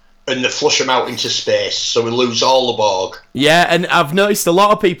 and they flush them out into space, so we lose all the Borg. Yeah, and I've noticed a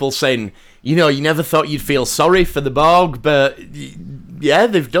lot of people saying, you never thought you'd feel sorry for the Borg, but yeah,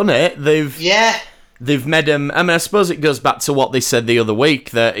 they've done it. They've made them... I suppose it goes back to what they said the other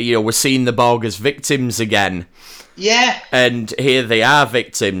week, that, we're seeing the Borg as victims again. Yeah. And here they are,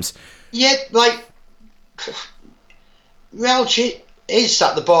 victims. Yeah, reality is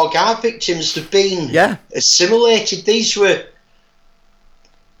that the Borg are victims. They've been assimilated. These were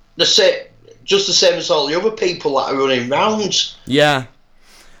just the same as all the other people that are running round. Yeah.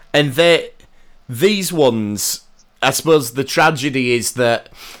 And these ones, I suppose the tragedy is that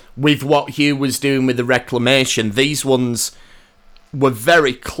with what Hugh was doing with the reclamation, these ones were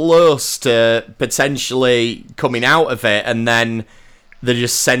very close to potentially coming out of it, and then they're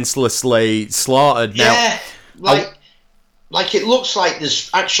just senselessly slaughtered. Yeah, now, like it looks like there's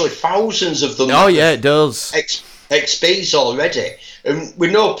actually thousands of them. Oh yeah, it does. XPs already, and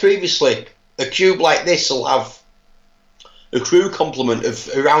we know previously a cube like this will have a crew complement of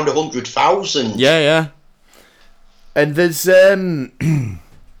around 100,000. Yeah. And there's it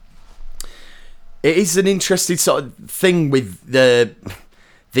is an interesting sort of thing with the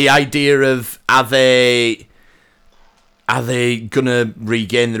idea of are they gonna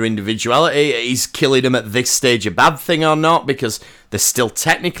regain their individuality? Is killing them at this stage a bad thing or not? Because they're still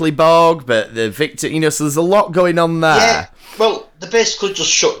technically Borg, but the victim, so there's a lot going on there. Yeah, well, they're basically just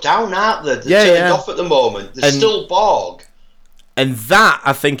shut down, aren't they? They're turned off at the moment. They're still Borg. And that,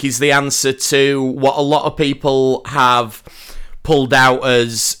 I think, is the answer to what a lot of people have pulled out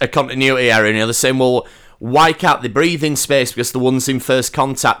as a continuity error. They're saying, well, why can't they breathe in space? Because the ones in First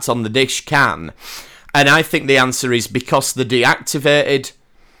Contact on the dish can. And I think the answer is because they're deactivated.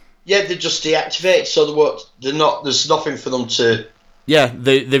 Yeah, they're just deactivated, so they're not. There's nothing for them to. Yeah,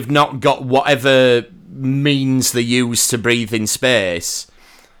 they've not got whatever means they use to breathe in space.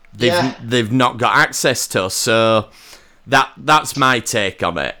 They've not got access to, so that's my take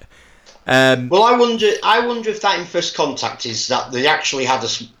on it. Well, I wonder if that in First Contact is that they actually had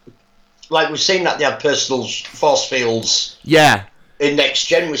like we've seen that they had personal force fields. Yeah. In Next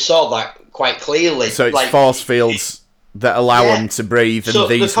Gen, we saw that quite clearly. So it's force fields that allow them to breathe, and so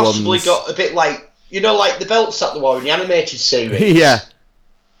these ones. So they possibly got a bit like like the belts that there were in the animated series. Yeah.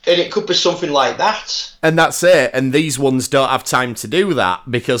 And it could be something like that. And that's it. And these ones don't have time to do that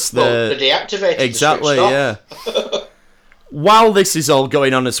because they're deactivated. Exactly, yeah. While this is all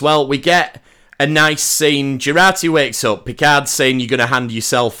going on as well, we get a nice scene. Jurati wakes up. Picard's saying you're going to hand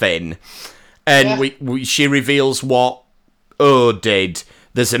yourself in. And she reveals what O did.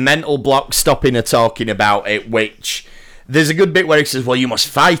 There's a mental block stopping her talking about it, which there's a good bit where he says, well, you must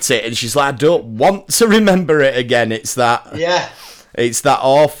fight it. And she's like, I don't want to remember it again. It's that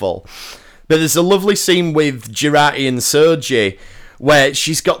awful. But there's a lovely scene with Jurati and Soji where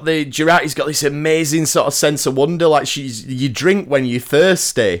Jurati's got this amazing sort of sense of wonder, like you drink when you're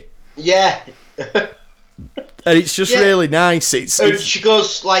thirsty. Yeah. And it's just really nice. She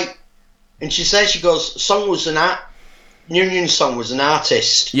goes Noonan's song was an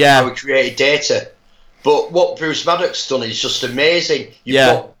artist. Yeah. Who created Data. But what Bruce Maddox's done is just amazing. You've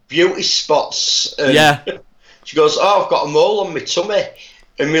got beauty spots. She goes, I've got a mole on my tummy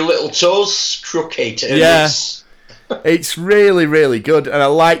and my little toes crooked. And it's really, really good. And I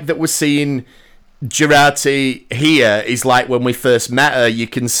like that we're seeing Jurati here is like when we first met her. You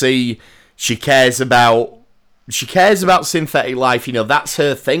can see she cares about synthetic life. That's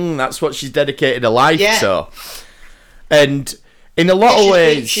her thing. That's what she's dedicated her life to. And in a lot of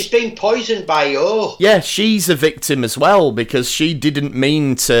ways... She's been poisoned by O. Yeah, she's a victim as well because she didn't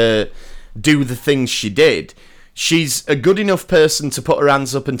mean to do the things she did. She's a good enough person to put her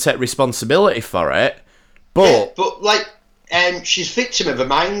hands up and take responsibility for it, but... she's victim of a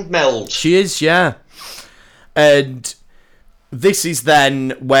mind meld. She is, yeah. And this is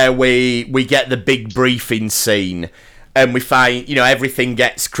then where we get the big briefing scene, and we find, everything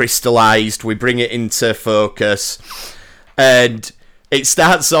gets crystallised, we bring it into focus, and it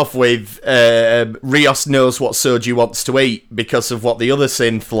starts off with Rios knows what Soji wants to eat because of what the other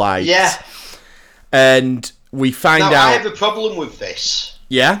synth likes. Yeah. And we find out... I have a problem with this.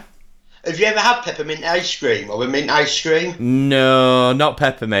 Yeah? Have you ever had peppermint ice cream or a mint ice cream? No, not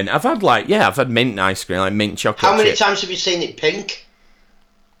peppermint. I've had mint ice cream, like mint chocolate. How many times have you seen it pink?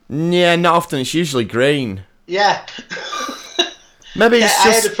 Yeah, not often. It's usually green. Yeah. Maybe it's just...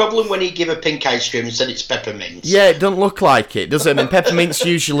 I had a problem when he gave a pink ice cream and said it's peppermint. Yeah, it doesn't look like it, does it? I mean, peppermint's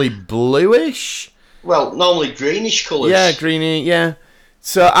usually bluish. Well, normally greenish colours. Yeah, greeny, yeah.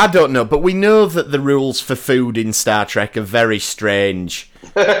 So, I don't know, but we know that the rules for food in Star Trek are very strange.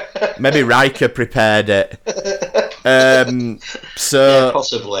 Maybe Riker prepared it. Yeah,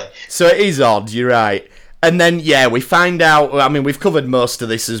 possibly. So it is odd, you're right. And then, we find out, we've covered most of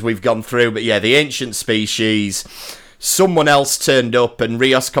this as we've gone through, but the ancient species, someone else turned up, and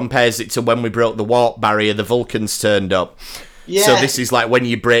Rios compares it to when we broke the warp barrier, the Vulcans turned up. Yeah. So this is like when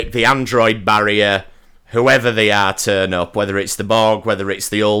you break the android barrier, whoever they are turn up, whether it's the Borg, whether it's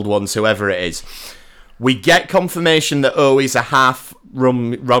the old ones, whoever it is. We get confirmation that O is a half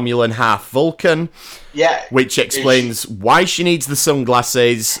Romulan, half Vulcan. Yeah. Which explains why she needs the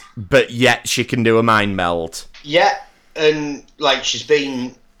sunglasses, but yet she can do a mind meld. Yeah, and she's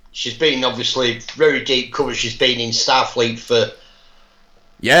been she's been obviously very deep cover. She's been in Starfleet for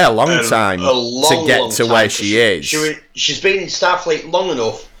a long time to get to where she is. She's been in Starfleet long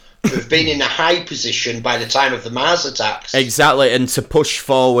enough to have been in a high position by the time of the Mars attacks. Exactly, and to push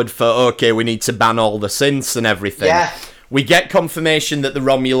forward for, okay, we need to ban all the synths and everything. Yeah. We get confirmation that the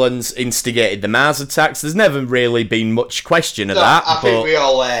Romulans instigated the Mars attacks. There's never really been much question of that. I think we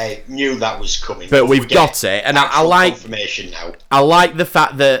all knew that was coming. But we've got it, and I like confirmation now. I like the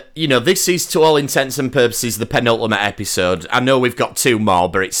fact that, you know, this is to all intents and purposes the penultimate episode. I know we've got 2 more,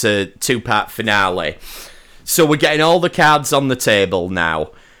 but it's a 2-part finale. So we're getting all the cards on the table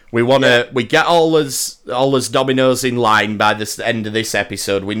now. We get all as dominoes in line by the end of this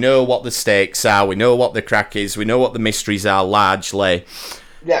episode. We know what the stakes are. We know what the crack is. We know what the mysteries are largely.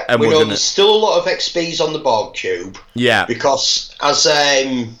 Yeah, and we know there's still a lot of XPs on the Borg cube. Yeah, because as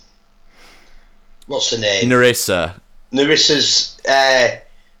what's her name? Nerissa's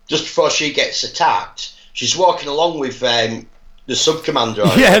just before she gets attacked, she's walking along with the sub commander.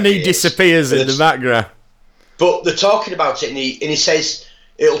 Yeah, and he disappears in the background. But they're talking about it, and he says,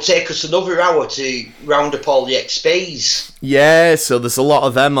 it'll take us another hour to round up all the XPs. Yeah, so there's a lot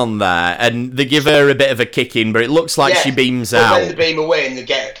of them on there, and they give her a bit of a kicking, but it looks like she beams out. Then they beam away and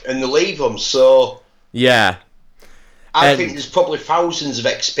they leave them. So yeah, I think there's probably thousands of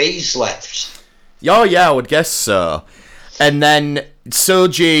XPs left. Oh yeah, I would guess so. And then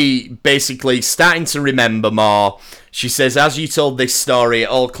Soji basically starting to remember more. She says, "As you told this story, it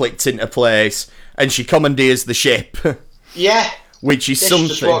all clicked into place," and she commandeers the ship. Yeah. Which is something.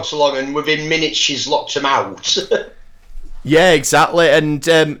 She just walks along, and within minutes she's locked him out. Yeah, exactly. And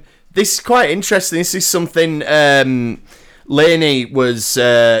this is quite interesting. This is something Lainey was,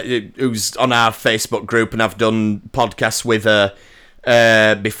 who's on our Facebook group, and I've done podcasts with her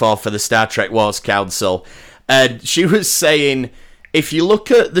before for the Star Trek Wars Council. And she was saying, if you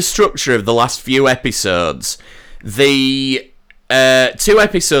look at the structure of the last few episodes, the 2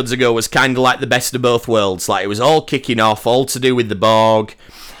 episodes ago was kind of like the best of both worlds. Like, it was all kicking off, all to do with the Borg.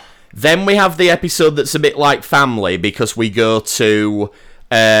 Then we have the episode that's a bit like Family, because we go to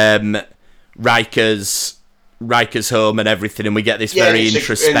Riker's home and everything, and we get this very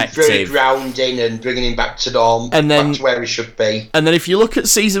introspective, very grounding, and bringing him back to norm, and then back to where he should be. And then if you look at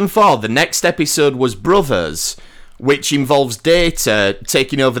season 4, the next episode was Brothers, which involves Data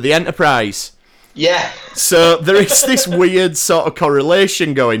taking over the Enterprise. Yeah. So there is this weird sort of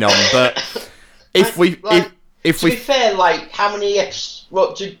correlation going on, but to be fair, like, how many episodes?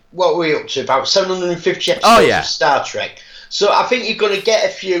 What were we up to? About 750 episodes of Star Trek. So I think you're going to get a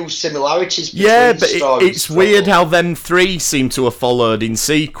few similarities between the stories. It's weird how them 3 seem to have followed in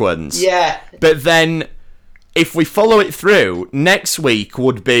sequence. Yeah. But then, if we follow it through, next week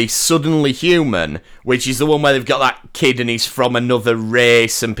would be Suddenly Human, which is the one where they've got that kid and he's from another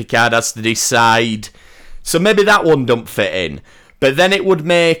race and Picard has to decide. So maybe that one don't fit in. But then it would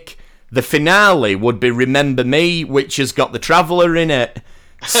make... The finale would be Remember Me, which has got the Traveller in it.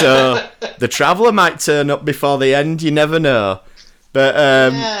 So the Traveller might turn up before the end, you never know. But,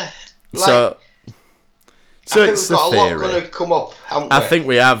 so it's the theory. A lot going to come up, haven't we? I think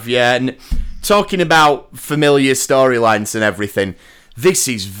we have, yeah. And talking about familiar storylines and everything, this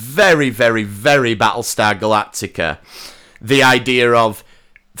is very, very, very Battlestar Galactica. The idea of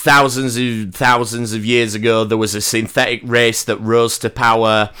thousands of years ago, there was a synthetic race that rose to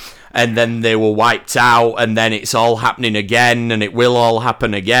power, and then they were wiped out, and then it's all happening again, and it will all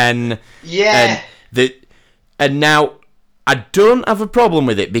happen again. Yeah. And now, I don't have a problem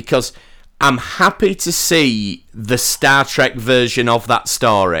with it, because I'm happy to see the Star Trek version of that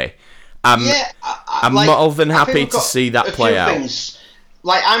story. I'm more than happy to see that play out. Things.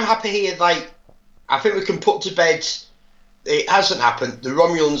 Like, I'm happy here, like, I think we can put to bed, it hasn't happened, the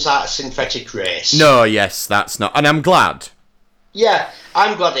Romulans are a synthetic race. No, yes, that's not, and I'm glad. Yeah,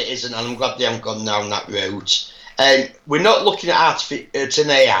 I'm glad it isn't, and I'm glad they haven't gone down that route. We're not looking at an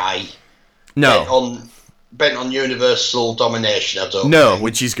AI. No. Bent on universal domination, I don't think. No,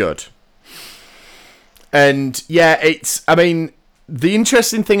 which is good. And, yeah, the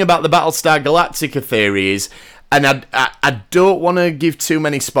interesting thing about the Battlestar Galactica theory is, and I don't want to give too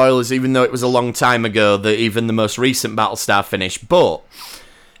many spoilers, even though it was a long time ago that even the most recent Battlestar finished, but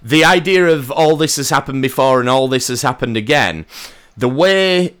the idea of all this has happened before and all this has happened again, the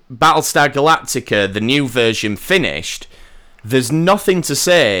way Battlestar Galactica, the new version, finished, there's nothing to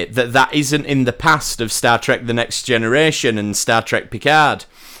say that isn't in the past of Star Trek The Next Generation and Star Trek Picard.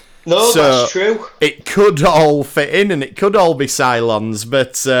 No, that's true. It could all fit in, and it could all be Cylons,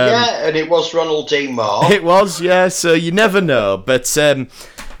 but... yeah, and it was Ronald D. Moore. It was, yeah, so you never know. But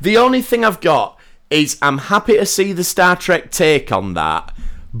the only thing I've got is I'm happy to see the Star Trek take on that,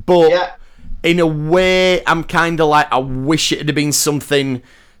 But Yeah. in a way, I'm kind of like, I wish it had been something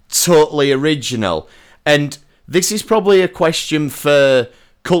totally original. And this is probably a question for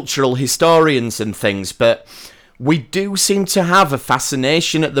cultural historians and things, but we do seem to have a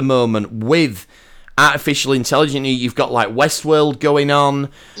fascination at the moment with artificial intelligence. You've got like Westworld going on.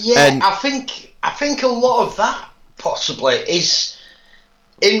 Yeah, and I think a lot of that possibly is,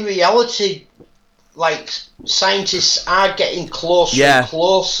 in reality, like, scientists are getting closer and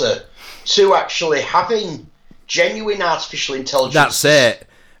closer to actually having genuine artificial intelligence. that's it.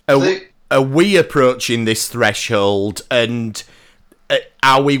 Are we approaching this threshold, and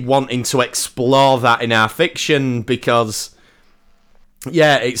are we wanting to explore that in our fiction? Because,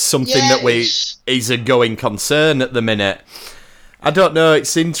 yeah, it's something that is a going concern at the minute. I don't know,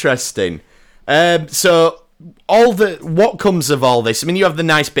 it's interesting. So, what comes of all this? I mean, you have the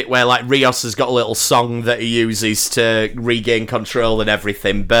nice bit where, like, Rios has got a little song that he uses to regain control and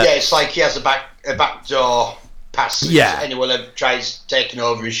everything, but... Yeah, it's like he has a backdoor pass if anyone ever tries taking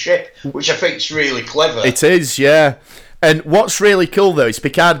over his ship, which I think is really clever. It is, yeah. And what's really cool, though, is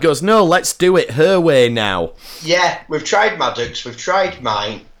Picard goes, no, let's do it her way now. Yeah, we've tried Maddox, we've tried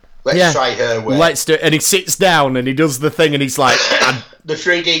mine, let's try her way. Let's do it. And he sits down and he does the thing and he's like... the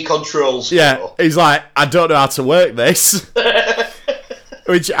 3D controls. Yeah, he's like, I don't know how to work this.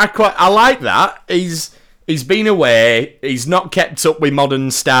 Which I like that. He's been away, he's not kept up with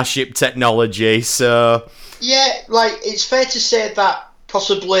modern Starship technology, so... Yeah, like, it's fair to say that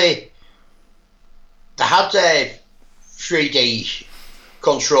possibly they had 3D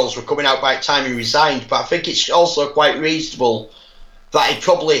controls were coming out by the time he resigned, but I think it's also quite reasonable that he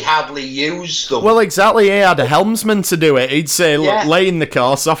probably hardly used them. Well, exactly, he had a helmsman to do it. He'd say, look, lay in the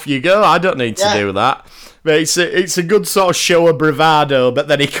course, off you go, I don't need to do that. But it's a good sort of show of bravado, but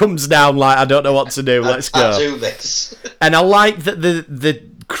then he comes down like, I don't know what to do, let's go. I do this. And I like that the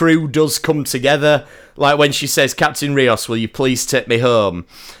crew does come together, like when she says, Captain Rios, will you please take me home?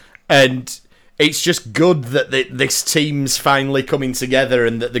 And it's just good that this team's finally coming together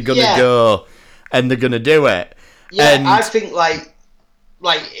and that they're going to go and they're going to do it. Yeah, and I think,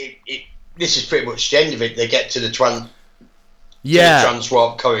 this is pretty much the end of it. They get to the transwarp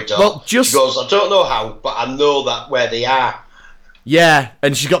corridor. Well, she goes, I don't know how, but I know that where they are. Yeah,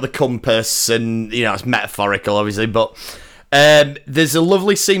 and she's got the compass, and, you know, it's metaphorical, obviously, but there's a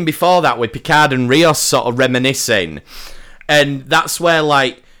lovely scene before that with Picard and Rios sort of reminiscing, and that's where,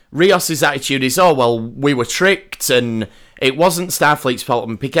 like, Rios's attitude is, oh, well, we were tricked, and it wasn't Starfleet's fault,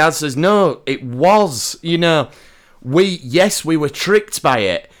 and Picard says, no, it was, you know, we were tricked by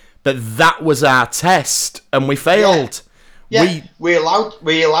it, but that was our test, and we failed. Yeah, we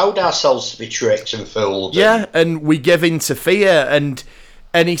allowed ourselves to be tricked and fooled. Yeah, and we gave in to fear, and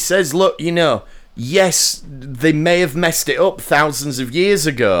he says, look, you know, yes, they may have messed it up thousands of years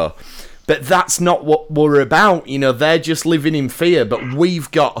ago, but that's not what we're about. You know, they're just living in fear, but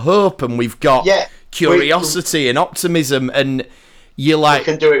we've got hope and we've got curiosity and optimism, and you're like... We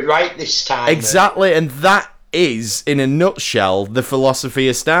can do it right this time. Exactly, and that is, in a nutshell, the philosophy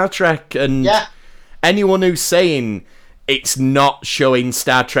of Star Trek, and anyone who's saying it's not showing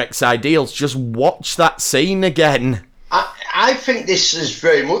Star Trek's ideals, just watch that scene again. I think this has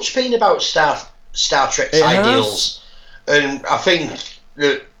very much been about Star Trek's ideals, and I think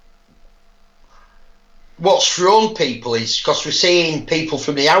that what's thrown people is because we're seeing people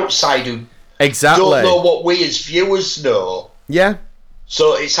from the outside who don't know what we as viewers know. Yeah.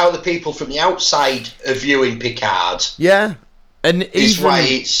 So it's how the people from the outside are viewing Picard. Yeah. And is why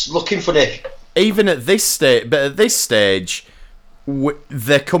it's looking for the... Even at this stage, but at this stage,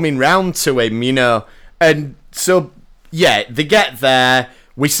 they're coming round to him, you know, and so, yeah, they get there,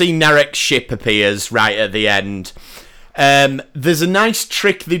 we see Narek's ship appears right at the end. There's a nice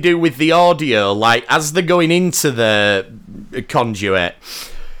trick they do with the audio, like, as they're going into the conduit,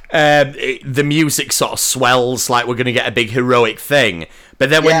 the music sort of swells, like we're going to get a big heroic thing, but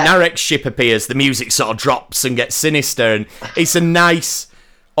then when Narek's ship appears, the music sort of drops and gets sinister, and it's a nice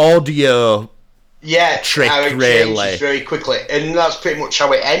audio trick, how it really changes very quickly, and that's pretty much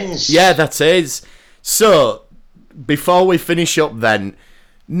how it ends. Yeah, that is. So, before we finish up then,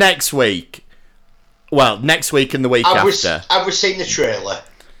 next week and the week after. Have we seen the trailer?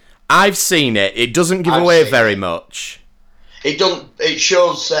 I've seen it. It doesn't give away very much. It don't. It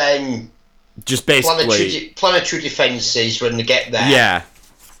shows just basically planetary defences when they get there. Yeah.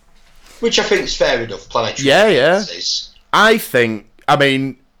 Which I think is fair enough. Planetary defences. I think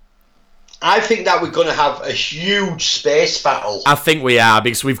that we're going to have a huge space battle. I think we are,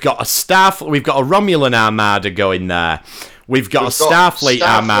 because we've got a Romulan armada going there. We've got a Starfleet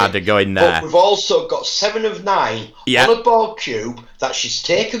Armada going there. But we've also got 7 of 9 on a Borg cube that she's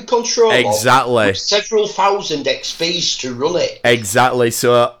taken control of, with several thousand XPs to run it. Exactly,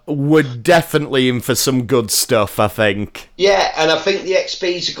 so we're definitely in for some good stuff, I think. Yeah, and I think the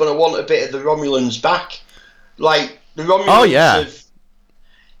XPs are going to want a bit of the Romulans back. Like, the Romulans have...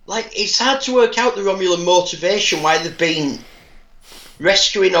 Like, it's hard to work out the Romulan motivation, why they've been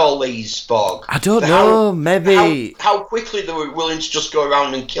rescuing all these Borg. I don't know, maybe... How quickly they were willing to just go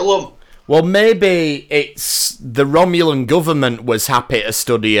around and kill them. Well, maybe it's the Romulan government was happy to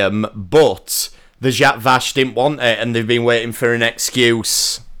study them, but the Zhat Vash didn't want it, and they've been waiting for an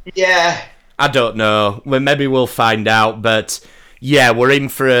excuse. Yeah. I don't know. Well, maybe we'll find out, but... Yeah, we're in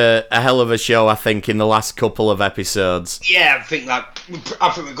for a hell of a show, I think, in the last couple of episodes. Yeah, I think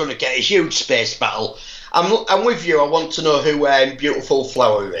we're going to get a huge space battle. I'm with you. I want to know who Beautiful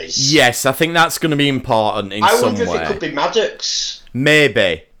Flower is. Yes, I think that's going to be important in some way. I wonder if it could be Maddox.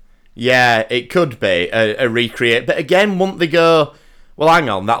 Maybe. Yeah, it could be a recreate. But again, won't they go, well, hang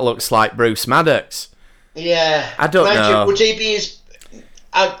on, that looks like Bruce Maddox. Yeah. I don't know. Would he be as...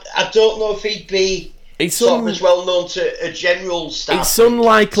 I don't know if he'd be... sort of as well known to a general staff. It's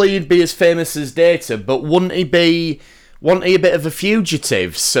unlikely he'd be as famous as Data, but wouldn't he a bit of a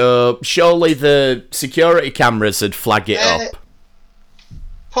fugitive? So surely the security cameras would flag it up.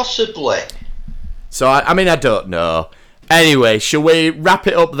 Possibly. So I mean, I don't know. Anyway, shall we wrap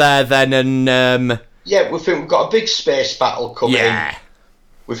it up there then? And yeah, we think we've got a big space battle coming. Yeah.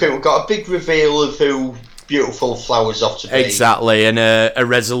 We think we've got a big reveal of who Beautiful Flowers off to be. Exactly, and a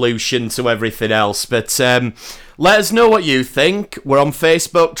resolution to everything else. But let us know what you think. We're on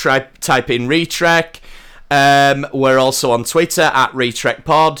Facebook, type in Retrek. We're also on Twitter at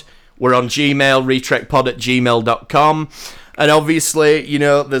RetrekPod. We're on Gmail, retrekpod@gmail.com. And obviously, you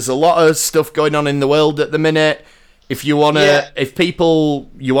know, there's a lot of stuff going on in the world at the minute. If you want to,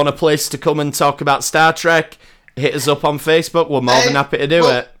 you want a place to come and talk about Star Trek, hit us up on Facebook. We're more than happy to do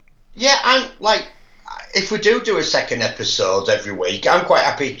it. Yeah, and like, if we do a second episode every week, I'm quite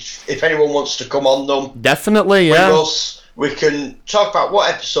happy if anyone wants to come on them. Definitely, yeah. With us, we can talk about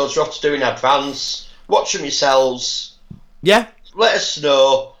what episodes we're off to do in advance, watch them yourselves. Yeah. Let us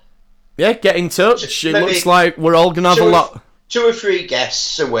know. Yeah, get in touch. It looks like we're all going to have a lot. 2 or 3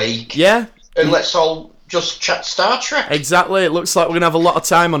 guests a week. Yeah. And let's all just chat Star Trek. Exactly. It looks like we're going to have a lot of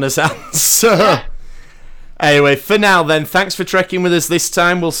time on our hands. So... Yeah. Anyway, for now then, thanks for trekking with us this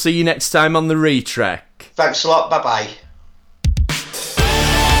time. We'll see you next time on the Retrek. Thanks a lot. Bye-bye.